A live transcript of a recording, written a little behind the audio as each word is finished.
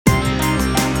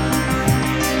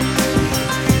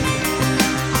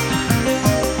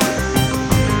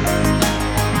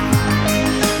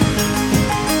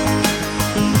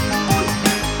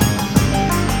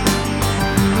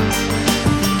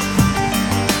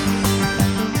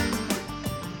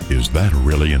Is that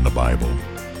really in the Bible?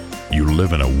 You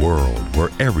live in a world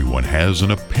where everyone has an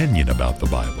opinion about the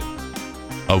Bible.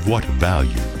 Of what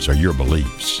values are your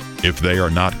beliefs if they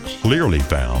are not clearly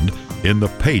found in the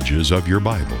pages of your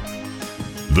Bible?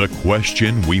 The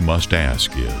question we must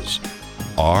ask is,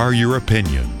 are your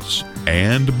opinions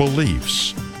and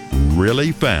beliefs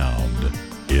really found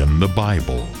in the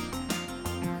Bible?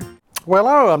 Well,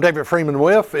 hello, I'm David Freeman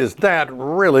with Is That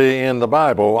Really in the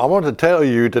Bible? I want to tell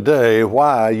you today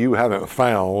why you haven't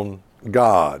found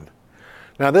God.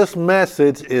 Now, this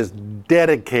message is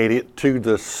dedicated to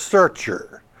the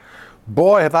searcher.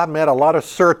 Boy, have I met a lot of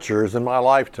searchers in my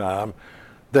lifetime.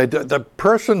 The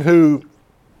person who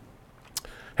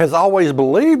has always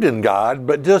believed in God,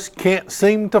 but just can't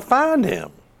seem to find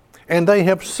Him. And they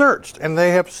have searched, and they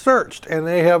have searched, and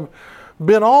they have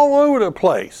been all over the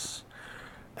place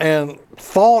and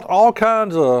thought all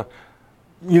kinds of,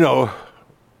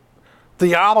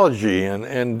 theology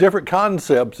and different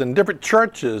concepts and different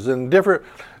churches and different,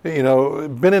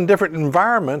 been in different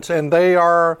environments, and they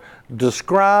are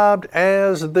described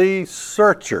as the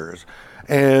searchers.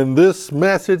 And this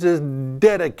message is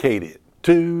dedicated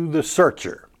to the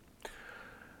searcher.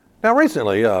 Now,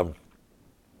 recently,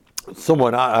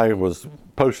 someone I was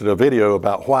posted a video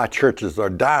about why churches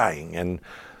are dying, and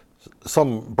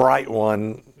some bright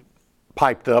one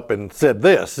piped up and said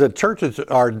this, that churches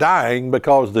are dying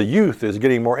because the youth is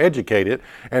getting more educated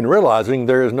and realizing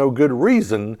there is no good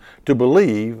reason to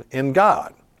believe in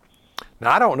God.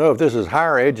 Now, I don't know if this is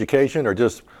higher education or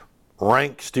just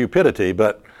rank stupidity,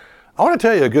 but I want to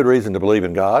tell you a good reason to believe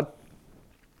in God.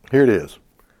 Here it is.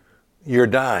 You're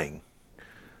dying.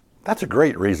 That's a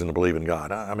great reason to believe in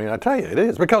God. I tell you, it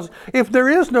is. Because if there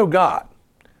is no God,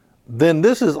 then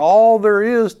this is all there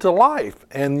is to life.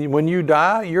 And when you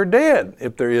die, you're dead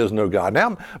if there is no God.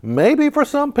 Now, maybe for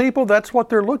some people, that's what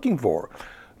they're looking for,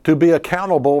 to be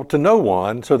accountable to no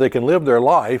one so they can live their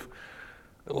life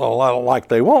like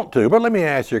they want to. But let me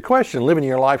ask you a question. Living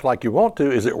your life like you want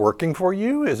to, is it working for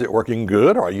you? Is it working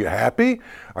good? Are you happy?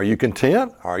 Are you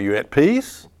content? Are you at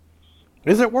peace?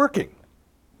 Is it working?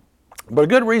 But a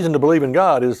good reason to believe in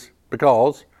God is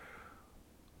because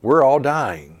we're all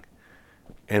dying.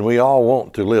 And we all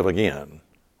want to live again.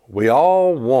 We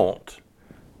all want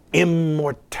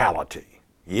immortality.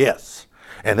 Yes.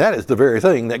 And that is the very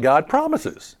thing that God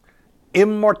promises.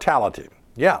 Immortality.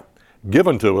 Yeah.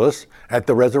 Given to us at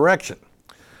the resurrection.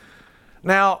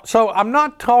 Now, so I'm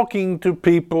not talking to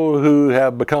people who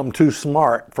have become too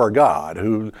smart for God,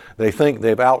 who they think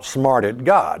they've outsmarted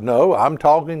God. No, I'm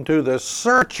talking to the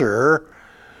searcher.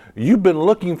 You've been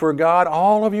looking for God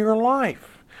all of your life.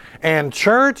 And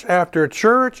church after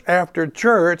church after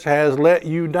church has let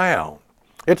you down.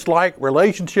 It's like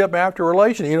relationship after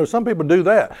relationship. Some people do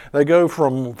that. They go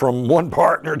from one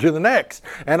partner to the next.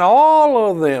 And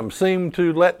all of them seem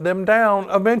to let them down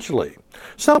eventually.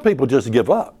 Some people just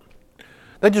give up.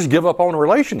 They just give up on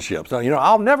relationships.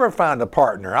 I'll never find a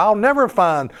partner. I'll never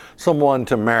find someone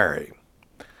to marry.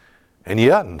 And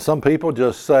yet, some people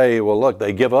just say, well, look,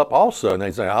 they give up also. And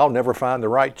they say, I'll never find the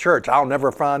right church. I'll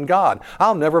never find God.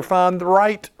 I'll never find the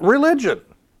right religion.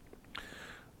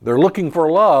 They're looking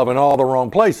for love in all the wrong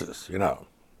places, A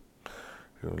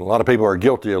lot of people are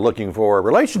guilty of looking for a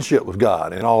relationship with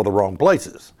God in all the wrong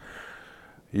places.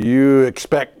 You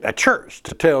expect a church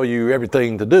to tell you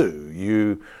everything to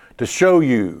do, to show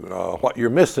you what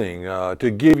you're missing,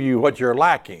 to give you what you're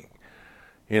lacking.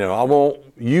 I want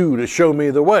you to show me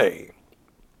the way.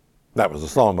 That was a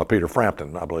song by Peter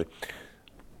Frampton, I believe.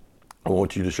 I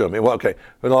want you to show me. Well, okay,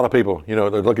 a lot of people,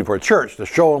 they're looking for a church to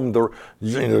show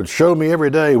them, show me every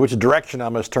day which direction I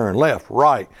must turn, left,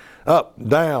 right, up,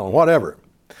 down, whatever.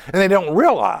 And they don't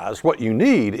realize what you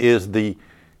need is the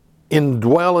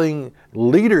indwelling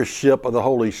leadership of the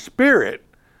Holy Spirit.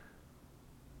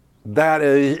 That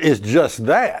is just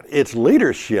that. It's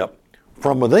leadership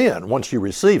from within once you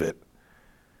receive it.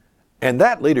 And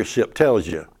that leadership tells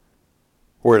you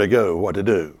where to go, what to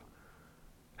do,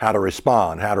 how to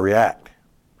respond, how to react.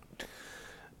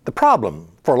 The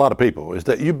problem for a lot of people is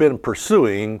that you've been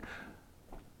pursuing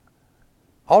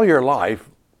all your life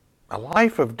a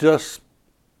life of just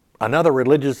another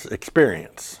religious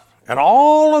experience. And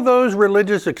all of those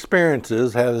religious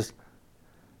experiences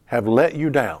have let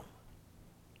you down.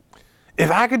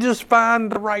 If I could just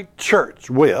find the right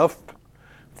church with,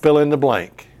 fill in the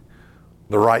blank,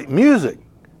 the right music,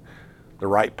 the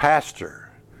right pastor,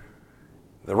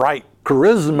 the right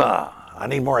charisma. I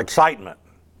need more excitement.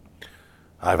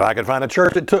 If I could find a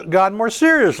church that took God more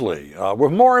seriously,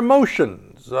 with more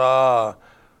emotions,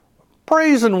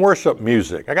 praise and worship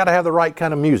music. I got to have the right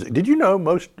kind of music. Did you know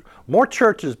most More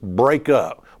churches break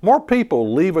up. More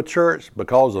people leave a church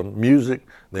because of music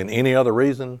than any other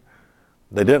reason.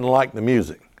 They didn't like the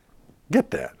music.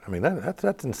 Get that? I mean,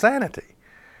 that's insanity.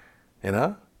 You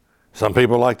know? Some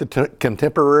people like the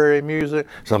contemporary music.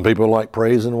 Some people like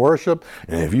praise and worship.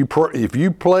 And if you play, let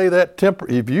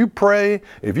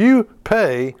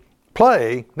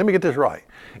me get this right.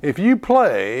 If you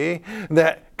play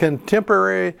that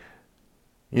contemporary,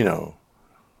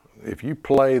 if you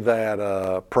play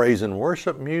that praise and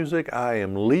worship music, I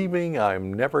am leaving. I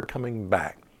am never coming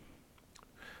back.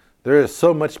 There is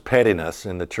so much pettiness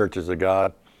in the churches of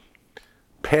God.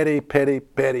 Petty, petty,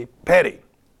 petty, petty.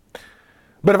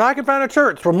 But if I can find a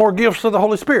church with more gifts of the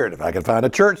Holy Spirit, if I can find a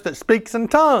church that speaks in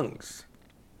tongues,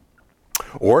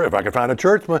 or if I can find a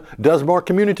church that does more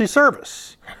community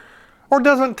service, or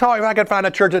if I can find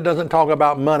a church that doesn't talk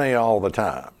about money all the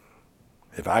time,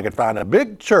 if I could find a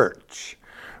big church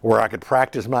where I could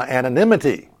practice my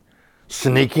anonymity,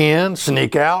 sneak in,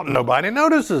 sneak out, nobody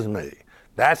notices me,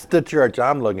 that's the church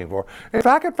I'm looking for. If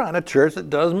I could find a church that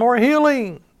does more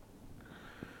healing.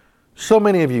 So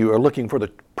many of you are looking for the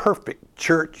perfect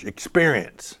church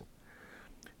experience.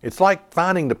 It's like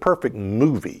finding the perfect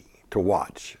movie to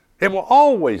watch. It will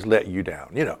always let you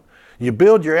down. You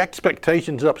build your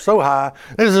expectations up so high,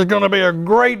 this is going to be a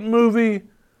great movie,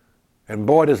 and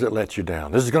boy, does it let you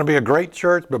down. This is going to be a great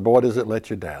church, but boy, does it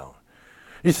let you down.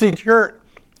 You see,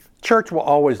 church will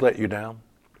always let you down.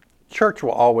 Church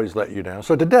will always let you down.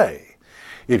 So today,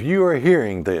 if you are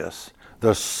hearing this,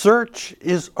 the search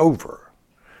is over.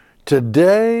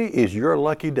 Today is your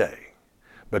lucky day,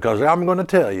 because I'm going to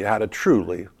tell you how to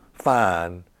truly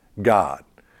find God.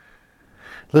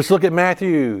 Let's look at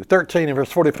Matthew 13 and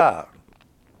verse 45.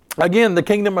 Again, the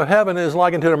kingdom of heaven is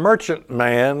likened to a merchant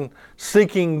man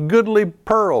seeking goodly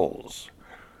pearls,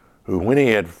 who, when he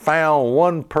had found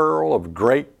one pearl of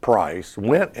great price,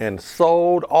 went and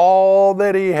sold all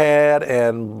that he had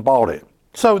and bought it.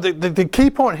 So the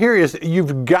key point here is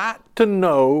you've got to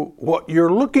know what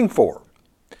you're looking for.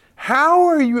 How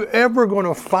are you ever going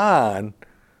to find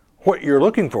what you're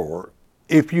looking for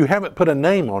if you haven't put a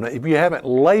name on it, if you haven't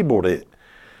labeled it?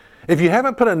 If you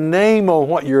haven't put a name on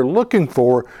what you're looking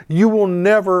for, you'll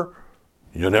never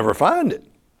find it.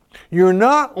 You're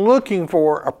not looking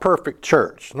for a perfect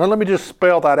church. Now let me just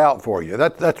spell that out for you.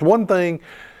 That's one thing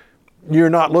you're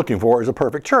not looking for, is a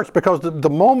perfect church, because the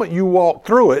moment you walk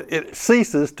through it, it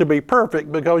ceases to be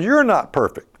perfect because you're not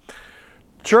perfect.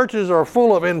 Churches are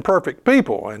full of imperfect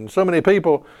people, and so many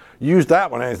people use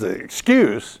that one as an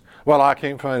excuse. Well, I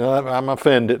can't find it. I'm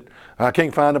offended. I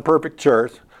can't find a perfect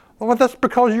church. Well, that's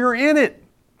because you're in it.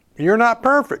 You're not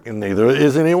perfect, and neither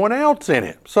is anyone else in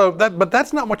it. But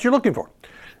that's not what you're looking for.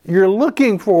 You're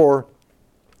looking for,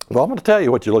 well, I'm going to tell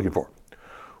you what you're looking for.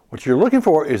 What you're looking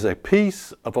for is a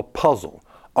piece of a puzzle,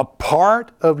 a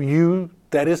part of you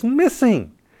that is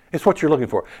missing. It's what you're looking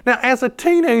for. Now, as a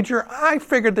teenager, I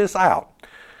figured this out.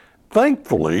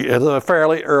 Thankfully, as a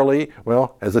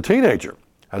teenager,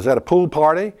 I was at a pool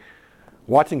party,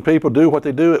 watching people do what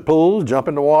they do at pools, jump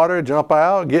in the water, jump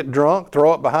out, get drunk,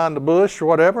 throw it behind the bush or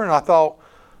whatever. And I thought,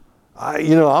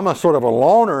 I'm a sort of a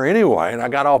loner anyway. And I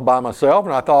got off by myself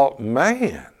and I thought,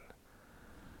 man.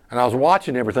 And I was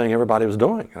watching everything everybody was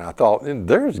doing. And I thought,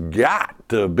 there's got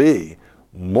to be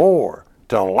more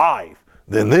to life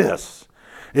than this.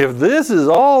 If this is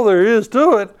all there is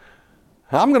to it,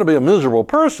 I'm going to be a miserable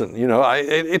person.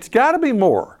 It's got to be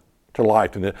more to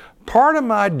life than this. Part of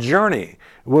my journey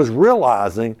was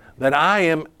realizing that I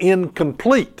am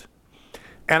incomplete.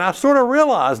 And I sort of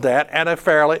realized that at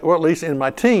least in my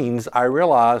teens, I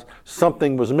realized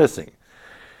something was missing.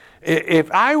 If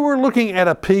I were looking at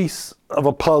a piece of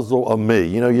a puzzle of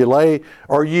me,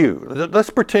 let's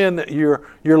pretend that you're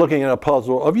looking at a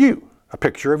puzzle of you, a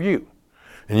picture of you.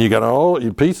 And you got all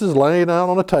your pieces laying out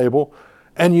on a table,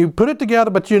 and you put it together,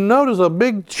 but you notice a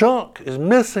big chunk is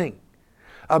missing.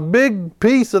 A big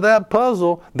piece of that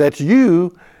puzzle that's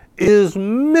you is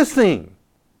missing.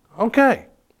 Okay.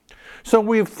 So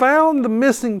we've found the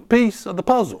missing piece of the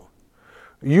puzzle.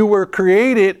 You were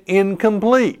created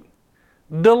incomplete,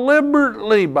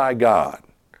 deliberately by God.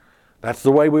 That's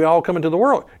the way we all come into the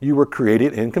world. You were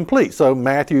created incomplete. So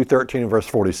Matthew 13 verse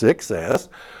 46 says,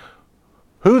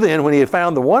 who then, when he had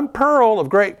found the one pearl of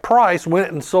great price,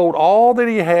 went and sold all that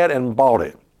he had and bought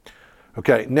it.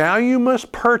 Okay, now you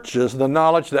must purchase the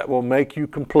knowledge that will make you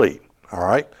complete. All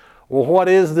right? Well, what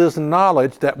is this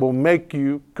knowledge that will make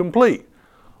you complete?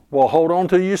 Well, hold on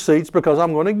to your seats because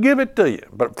I'm going to give it to you.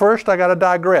 But first, I got to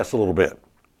digress a little bit.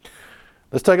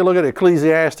 Let's take a look at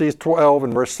Ecclesiastes 12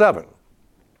 and verse 7.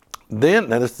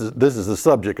 Now this is the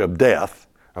subject of death.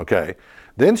 Okay.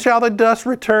 Then shall the dust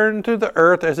return to the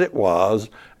earth as it was,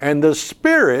 and the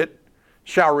spirit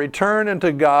shall return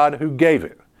unto God who gave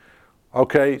it.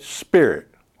 Okay, spirit.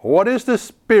 What is the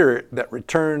spirit that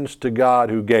returns to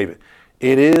God who gave it?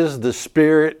 It is the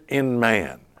spirit in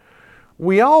man.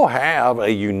 We all have a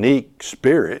unique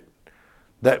spirit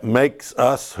that makes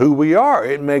us who we are.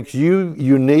 It makes you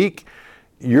unique.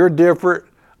 You're different.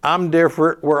 I'm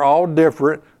different. We're all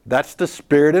different. That's the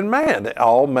spirit in man that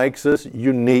all makes us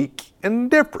unique and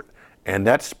different. And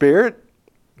that spirit,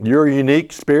 your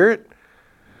unique spirit,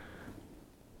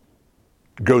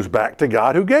 goes back to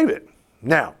God who gave it.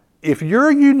 Now, if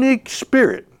your unique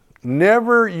spirit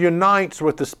never unites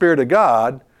with the Spirit of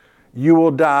God, you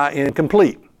will die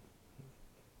incomplete.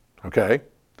 Okay?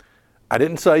 I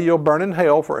didn't say you'll burn in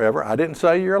hell forever. I didn't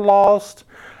say you're lost.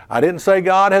 I didn't say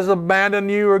God has abandoned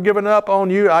you or given up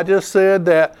on you. I just said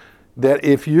that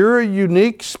if your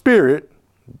unique spirit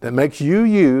that makes you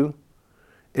you,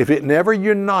 if it never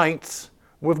unites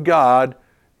with God,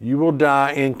 you will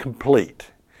die incomplete.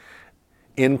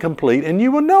 Incomplete, and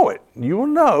you will know it. You will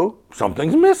know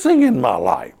something's missing in my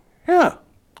life. Yeah.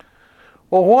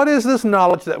 Well, what is this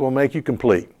knowledge that will make you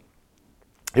complete?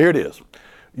 Here it is.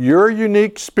 Your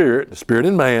unique spirit, the spirit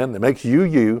in man that makes you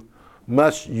you,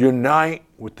 must unite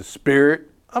with the Spirit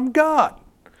of God.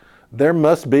 There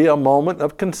must be a moment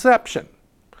of conception.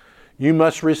 You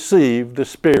must receive the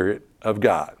Spirit of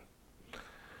God.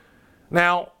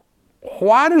 Now,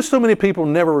 why do so many people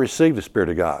never receive the Spirit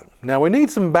of God? Now, we need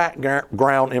some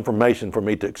background information for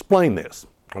me to explain this.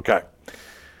 Okay.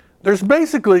 There's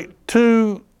basically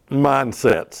two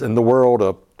mindsets in the world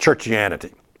of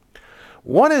churchianity.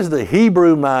 One is the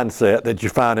Hebrew mindset that you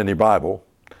find in your Bible.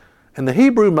 And the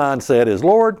Hebrew mindset is,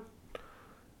 Lord,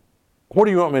 what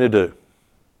do you want me to do?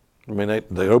 I mean,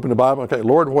 they open the Bible, okay,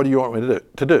 Lord, what do you want me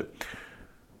to do?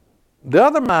 The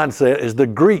other mindset is the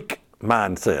Greek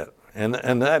mindset. And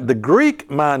the Greek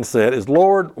mindset is,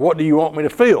 Lord, what do you want me to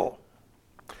feel?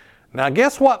 Now,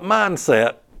 guess what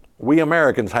mindset we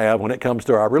Americans have when it comes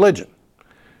to our religion?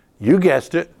 You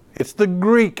guessed it. It's the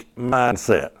Greek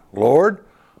mindset. Lord,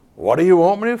 what do you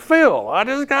want me to feel? I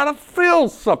just got to feel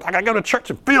something. I got to go to church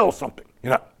and feel something, you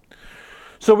know.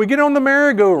 So we get on the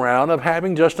merry-go-round of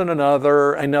having just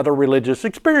another religious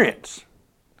experience.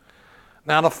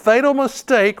 Now, the fatal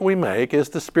mistake we make is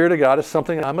the Spirit of God is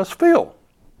something I must feel.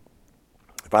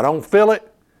 If I don't feel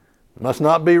it, it must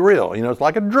not be real. You know, it's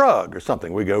like a drug or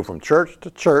something. We go from church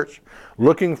to church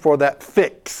looking for that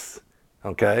fix,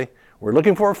 okay? We're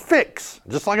looking for a fix,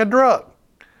 just like a drug.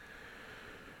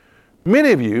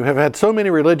 Many of you have had so many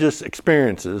religious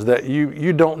experiences that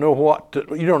you don't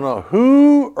know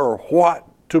who or what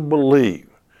to believe.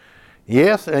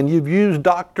 Yes, and you've used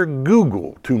Dr.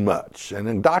 Google too much, and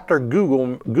then Dr.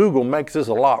 Google makes this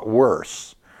a lot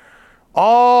worse.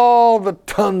 All the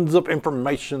tons of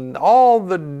information, all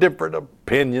the different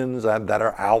opinions that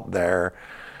are out there.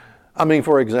 I mean,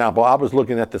 for example, I was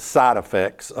looking at the side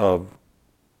effects of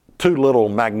too little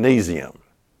magnesium.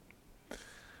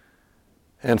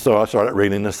 And so I started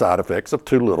reading the side effects of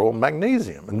too little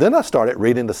magnesium. And then I started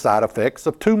reading the side effects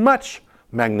of too much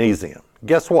magnesium.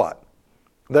 Guess what?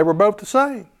 They were both the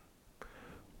same.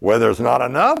 Whether it's not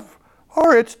enough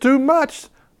or it's too much,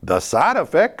 the side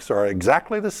effects are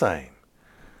exactly the same.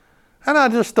 And I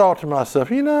just thought to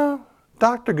myself, you know,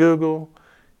 Dr. Google,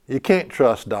 you can't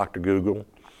trust Dr. Google.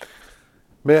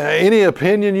 Any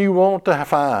opinion you want to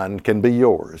find can be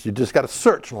yours. You just got to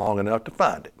search long enough to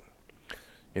find it.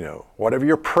 You know, whatever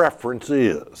your preference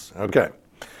is. Okay.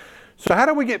 So how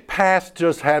do we get past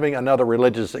just having another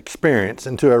religious experience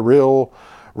into a real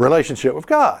relationship with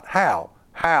God? How?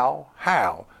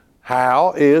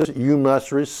 How is you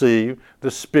must receive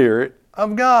the Spirit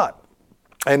of God.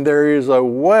 And there is a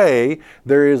way,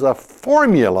 there is a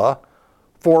formula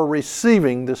for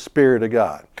receiving the Spirit of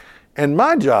God. And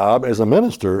my job as a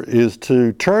minister is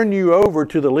to turn you over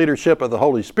to the leadership of the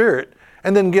Holy Spirit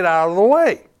and then get out of the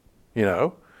way, you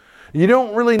know. You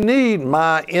don't really need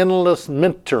my endless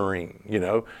mentoring, you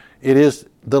know. It is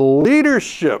the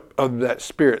leadership of that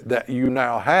Spirit that you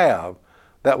now have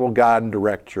that will guide and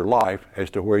direct your life as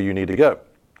to where you need to go.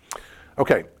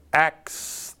 Okay,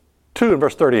 Acts 2 and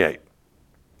verse 38.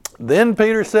 Then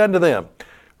Peter said to them,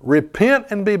 repent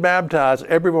and be baptized,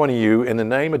 every one of you, in the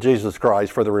name of Jesus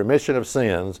Christ for the remission of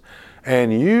sins,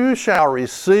 and you shall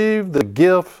receive the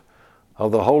gift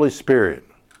of the Holy Spirit.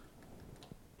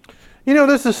 You know,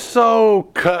 this is so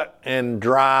cut and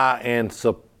dry and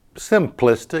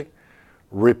simplistic.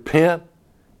 Repent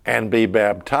and be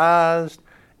baptized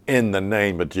in the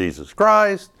name of Jesus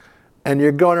Christ, and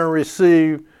you're going to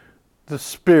receive the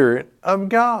Spirit of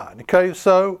God. Okay,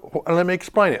 so let me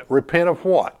explain it. Repent of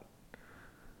what?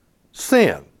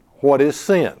 sin. What is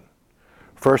sin?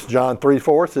 1 John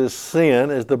 3:4 says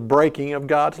sin is the breaking of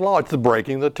God's law. It's the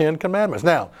breaking of the Ten Commandments.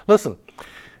 Now, listen,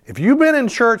 if you've been in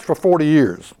church for 40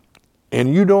 years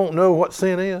and you don't know what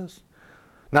sin is,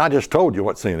 now I just told you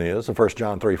what sin is in 1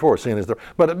 John 3:4. Sin is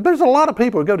but there's a lot of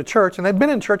people who go to church and they've been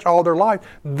in church all their life.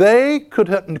 They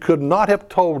could not have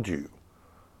told you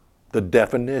the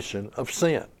definition of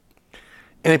sin.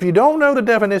 And if you don't know the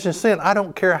definition of sin, I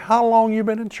don't care how long you've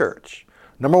been in church.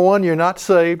 Number one, you're not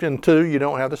saved, and two, you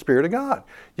don't have the Spirit of God.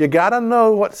 You got to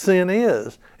know what sin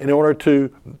is in order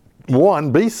to,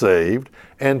 one, be saved,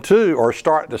 and two, or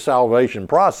start the salvation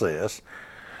process.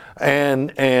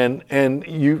 And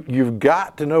you've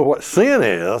got to know what sin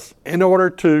is in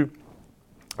order to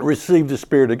receive the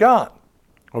Spirit of God.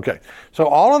 Okay, so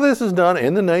all of this is done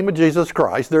in the name of Jesus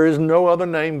Christ. There is no other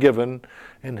name given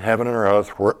in heaven and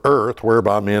earth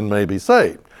whereby men may be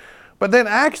saved. But then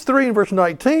Acts 3 and verse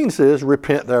 19 says,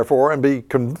 repent therefore and be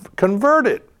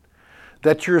converted,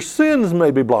 that your sins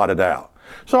may be blotted out.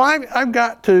 So I've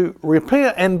got to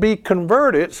repent and be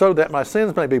converted so that my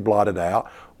sins may be blotted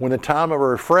out when the time of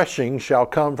refreshing shall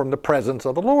come from the presence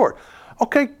of the Lord.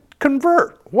 Okay,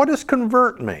 convert. What does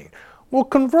convert mean? Well,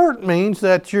 convert means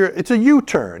that it's a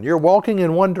U-turn. You're walking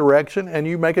in one direction and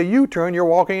you make a U-turn, you're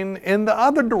walking in the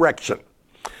other direction.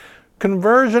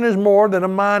 Conversion is more than a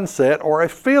mindset or a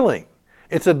feeling.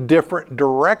 It's a different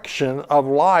direction of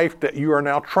life that you are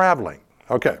now traveling.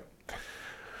 Okay.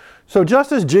 So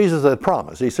just as Jesus had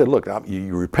promised, he said, look,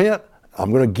 you repent,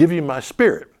 I'm going to give you my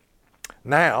Spirit.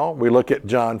 Now we look at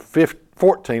John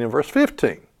 14 and verse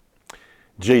 15.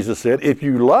 Jesus said, if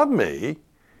you love me,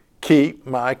 keep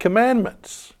my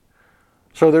commandments.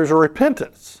 So there's a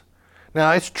repentance.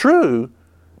 Now it's true,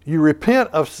 you repent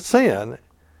of sin.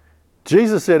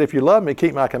 Jesus said, if you love me,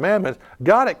 keep my commandments.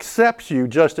 God accepts you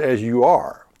just as you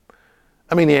are.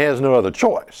 I mean, he has no other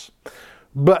choice.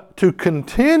 But to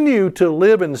continue to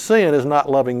live in sin is not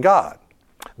loving God.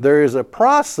 There is a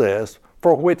process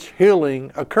for which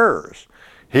healing occurs.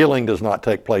 Healing does not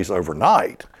take place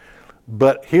overnight,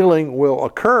 but healing will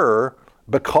occur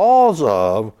because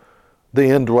of the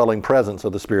indwelling presence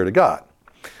of the Spirit of God.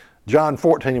 John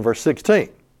 14 and verse 16.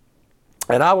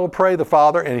 And I will pray the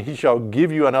Father, and he shall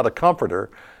give you another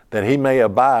comforter, that he may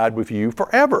abide with you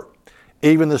forever.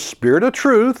 Even the Spirit of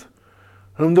truth,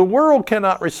 whom the world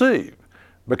cannot receive,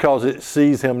 because it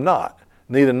sees him not,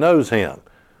 neither knows him.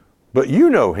 But you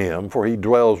know him, for he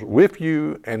dwells with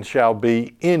you and shall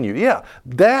be in you. Yeah,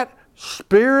 that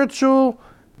spiritual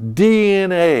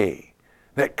DNA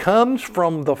that comes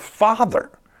from the Father,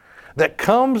 that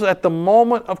comes at the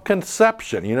moment of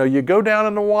conception. You know, you go down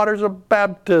in the waters of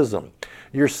baptism.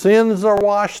 Your sins are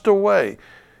washed away.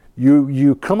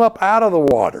 You come up out of the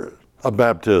water of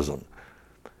baptism.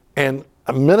 And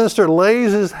a minister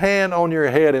lays his hand on your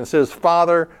head and says,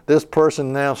 Father, this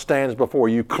person now stands before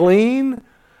you clean.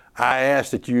 I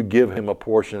ask that you give him a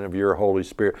portion of your Holy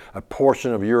Spirit, a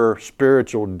portion of your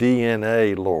spiritual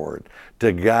DNA, Lord,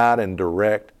 to guide and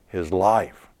direct his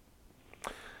life.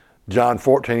 John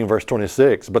 14, verse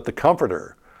 26, but the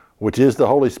Comforter, which is the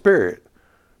Holy Spirit,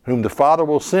 whom the Father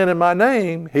will send in my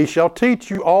name, he shall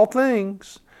teach you all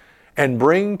things, and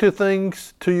bring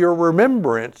things to your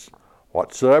remembrance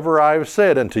whatsoever I have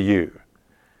said unto you.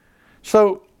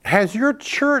 So, has your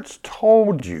church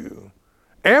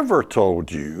ever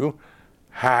told you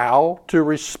how to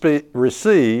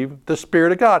receive the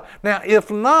Spirit of God? Now, if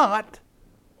not,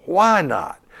 why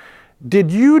not?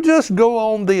 Did you just go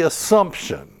on the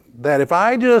assumption that if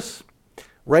I just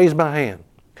raise my hand,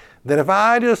 that if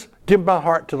I just give my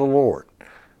heart to the Lord,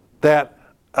 that,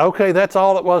 okay, that's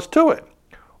all it was to it?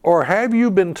 Or have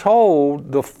you been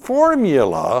told the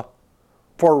formula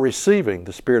for receiving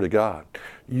the Spirit of God?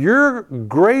 Your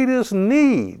greatest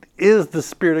need is the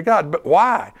Spirit of God. But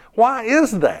why? Why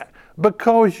is that?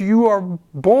 Because you are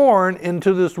born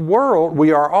into this world.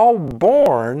 We are all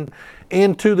born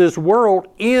into this world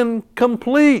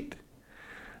incomplete.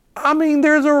 I mean,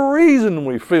 there's a reason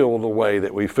we feel the way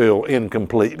that we feel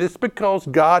incomplete. It's because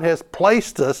God has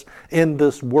placed us in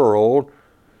this world.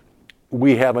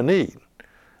 We have a need.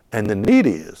 And the need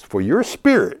is for your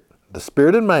spirit, the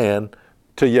spirit in man,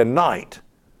 to unite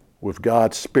with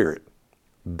God's Spirit.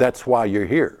 That's why you're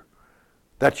here.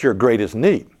 That's your greatest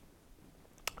need.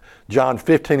 John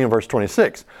 15 and verse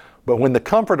 26. But when the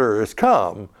Comforter is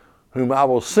come, whom I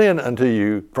will send unto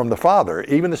you from the Father,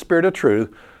 even the Spirit of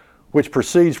truth, which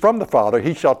proceeds from the Father,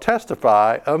 he shall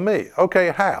testify of me.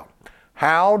 Okay, how?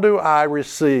 How do I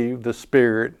receive the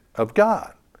Spirit of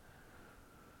God?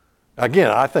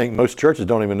 Again, I think most churches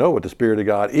don't even know what the Spirit of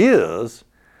God is.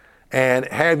 And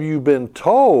have you been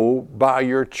told by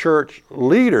your church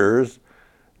leaders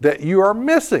that you are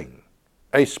missing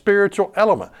a spiritual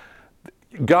element.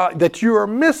 That you are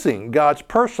missing God's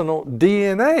personal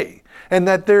DNA, and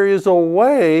that there is a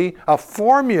way, a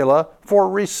formula for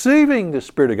receiving the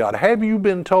Spirit of God. Have you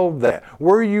been told that?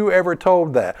 Were you ever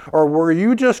told that? Or were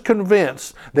you just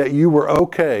convinced that you were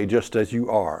okay just as you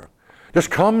are?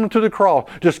 Just come to the cross.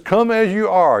 Just come as you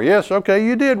are. Yes, okay,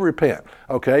 you did repent.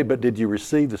 Okay, but did you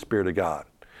receive the Spirit of God?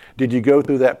 Did you go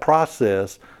through that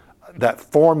process, that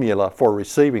formula for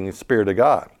receiving the Spirit of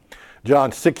God?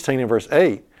 John 16 and verse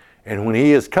 8, and when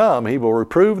He is come, He will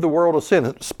reprove the world of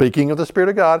sin. Speaking of the Spirit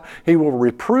of God, He will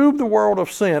reprove the world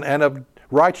of sin and of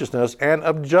righteousness and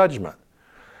of judgment.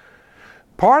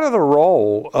 Part of the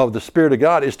role of the Spirit of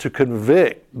God is to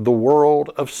convict the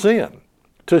world of sin,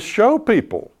 to show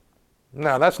people.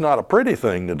 Now, that's not a pretty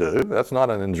thing to do. That's not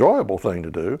an enjoyable thing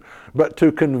to do, but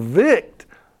to convict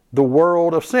the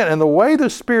world of sin. And the way the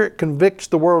Spirit convicts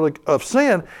the world of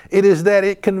sin, it is that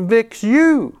it convicts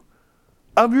you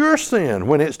of your sin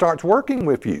when it starts working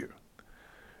with you.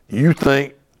 You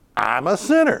think, I'm a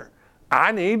sinner.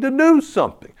 I need to do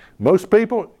something. Most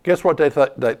people, guess what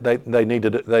they need to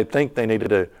do? They think they need to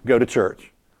do? Go to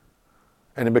church.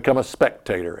 And they become a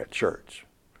spectator at church.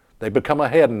 They become a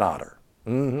head nodder.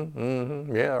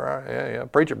 Yeah, right, yeah,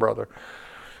 preach it, brother.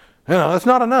 You know, that's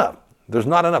not enough. There's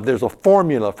not enough. There's a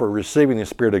formula for receiving the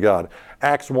Spirit of God.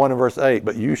 Acts 1 and verse 8,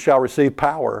 but you shall receive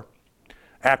power.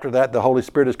 After that, the Holy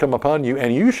Spirit has come upon you,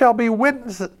 and you shall be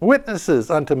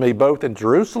witnesses unto me, both in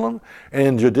Jerusalem and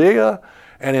in Judea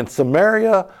and in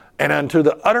Samaria and unto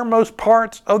the uttermost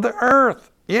parts of the earth.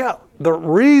 Yeah, the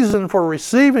reason for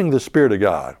receiving the Spirit of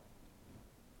God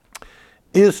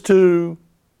is to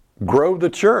grow the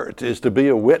church, is to be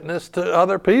a witness to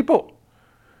other people.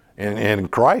 And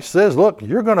Christ says, look,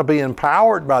 you're going to be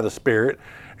empowered by the Spirit,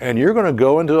 and you're going to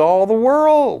go into all the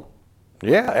world.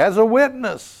 Yeah, as a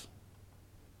witness.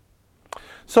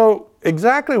 So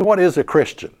exactly what is a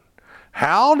Christian?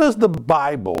 How does the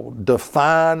Bible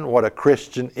define what a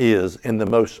Christian is in the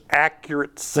most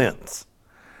accurate sense?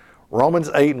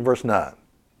 Romans 8 and verse 9.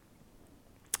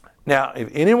 Now, if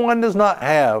anyone does not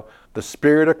have the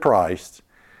Spirit of Christ,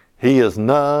 he is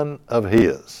none of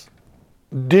His.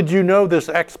 Did you know this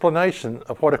explanation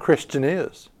of what a Christian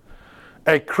is?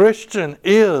 A Christian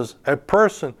is a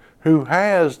person who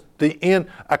has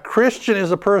a Christian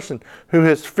is a person who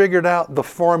has figured out the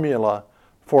formula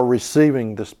for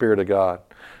receiving the Spirit of God.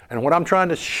 And what I'm trying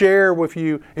to share with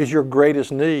you is your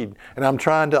greatest need. And I'm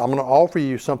going to offer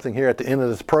you something here at the end of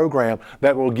this program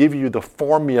that will give you the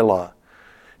formula.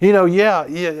 You know,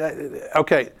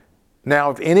 okay. Now,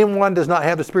 if anyone does not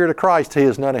have the Spirit of Christ, he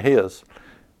is none of His.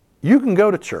 You can go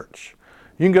to church.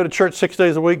 You can go to church 6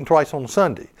 days a week and twice on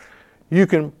Sunday. You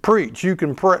can preach. You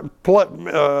can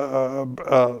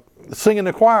sing in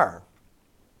the choir.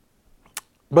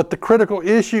 But the critical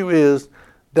issue is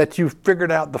that you've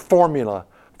figured out the formula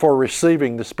for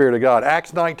receiving the Spirit of God.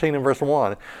 Acts 19 and verse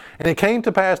 1. And it came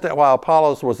to pass that while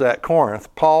Apollos was at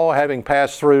Corinth, Paul, having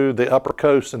passed through the upper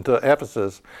coast into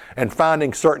Ephesus and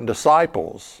finding certain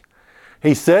disciples,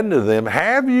 he said to them,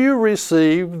 have you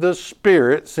received the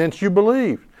Spirit since you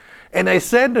believed? And they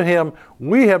said to him,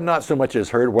 we have not so much as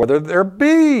heard whether there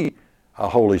be a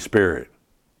Holy Spirit.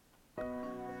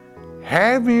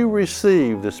 Have you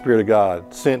received the Spirit of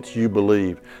God since you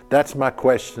believe? That's my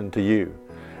question to you.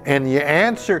 And your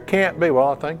answer can't be, well,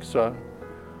 I think so.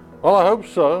 Well, I hope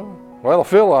so. Well, I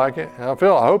feel like it. I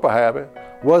hope I have it.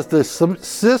 Was that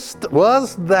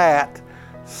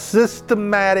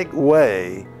systematic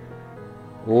way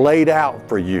laid out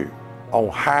for you on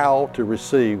how to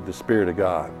receive the Spirit of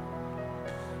God?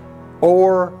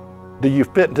 Or do you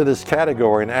fit into this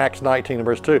category in Acts 19 and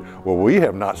verse 2? Well, we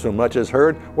have not so much as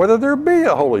heard whether there be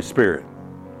a Holy Spirit.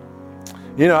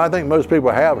 You know, I think most people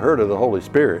have heard of the Holy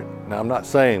Spirit. Now, I'm not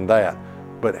saying that,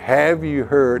 but have you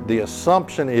heard? The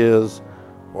assumption is,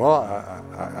 well,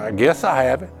 I guess I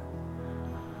haven't.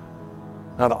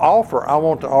 Now, the offer I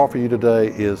want to offer you today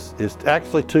is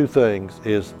actually two things.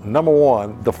 Is number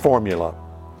one, the formula.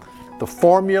 The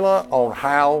formula on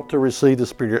how to receive the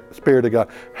Spirit of God.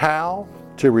 How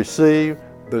to receive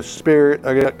the Spirit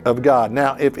of God.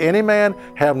 Now, if any man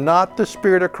have not the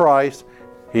Spirit of Christ,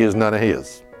 he is none of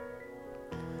His.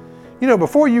 You know,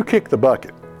 before you kick the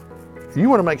bucket, you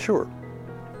want to make sure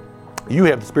you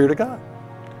have the Spirit of God.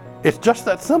 It's just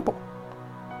that simple.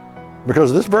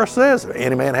 Because this verse says, if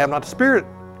any man have not the Spirit,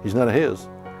 he's none of His.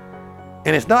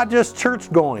 And it's not just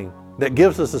church going that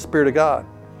gives us the Spirit of God.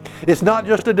 It's not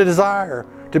just a desire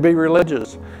to be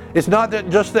religious. It's not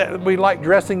just that we like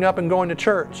dressing up and going to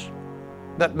church.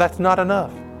 That's not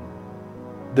enough.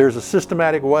 There's a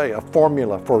systematic way, a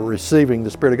formula for receiving the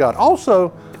Spirit of God.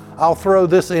 Also, I'll throw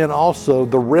this in also,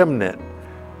 the remnant.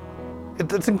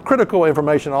 It's critical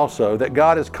information also that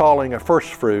God is calling a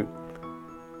first fruit,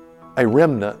 a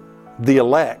remnant, the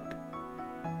elect,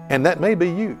 and that may be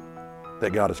you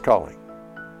that God is calling.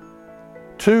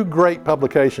 Two great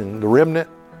publications, the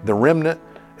remnant,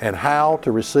 and how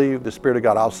to receive the Spirit of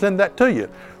God. I'll send that to you.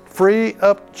 Free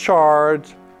of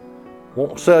charge.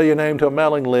 Won't sell your name to a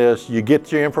mailing list. You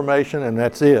get your information and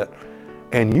that's it.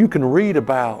 And you can read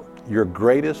about your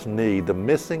greatest need, the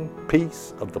missing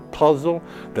piece of the puzzle,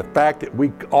 the fact that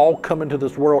we all come into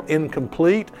this world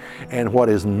incomplete, and what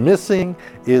is missing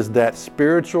is that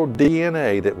spiritual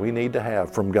DNA that we need to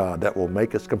have from God that will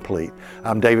make us complete.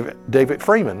 I'm David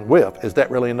Freeman with Is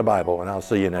That Really in the Bible? And I'll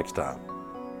see you next time.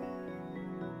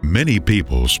 Many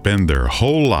people spend their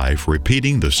whole life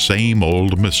repeating the same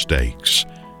old mistakes.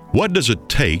 What does it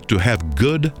take to have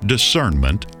good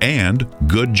discernment and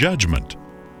good judgment?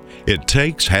 It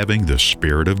takes having the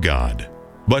Spirit of God.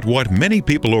 But what many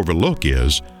people overlook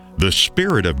is the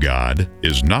Spirit of God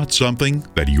is not something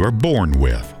that you are born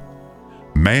with.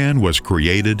 Man was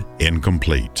created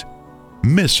incomplete,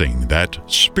 missing that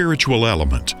spiritual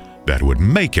element that would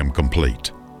make him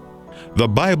complete. The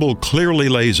Bible clearly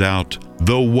lays out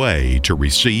the way to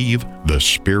receive the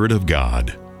Spirit of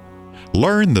God.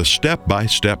 Learn the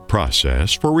step-by-step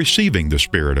process for receiving the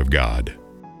Spirit of God.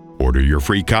 Order your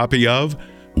free copy of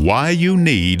Why You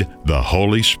Need the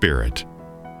Holy Spirit.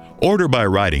 Order by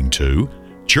writing to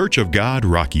Church of God,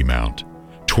 Rocky Mount,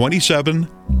 27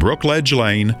 Brookledge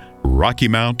Lane, Rocky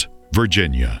Mount,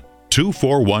 Virginia,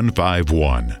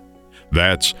 24151.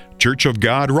 That's Church of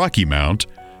God, Rocky Mount,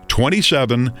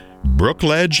 27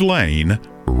 Brookledge Lane,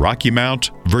 Rocky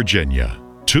Mount, Virginia,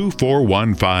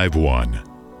 24151.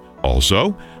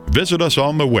 Also, visit us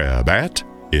on the web at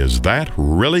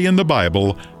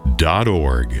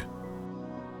isthatreallyinthebible.org.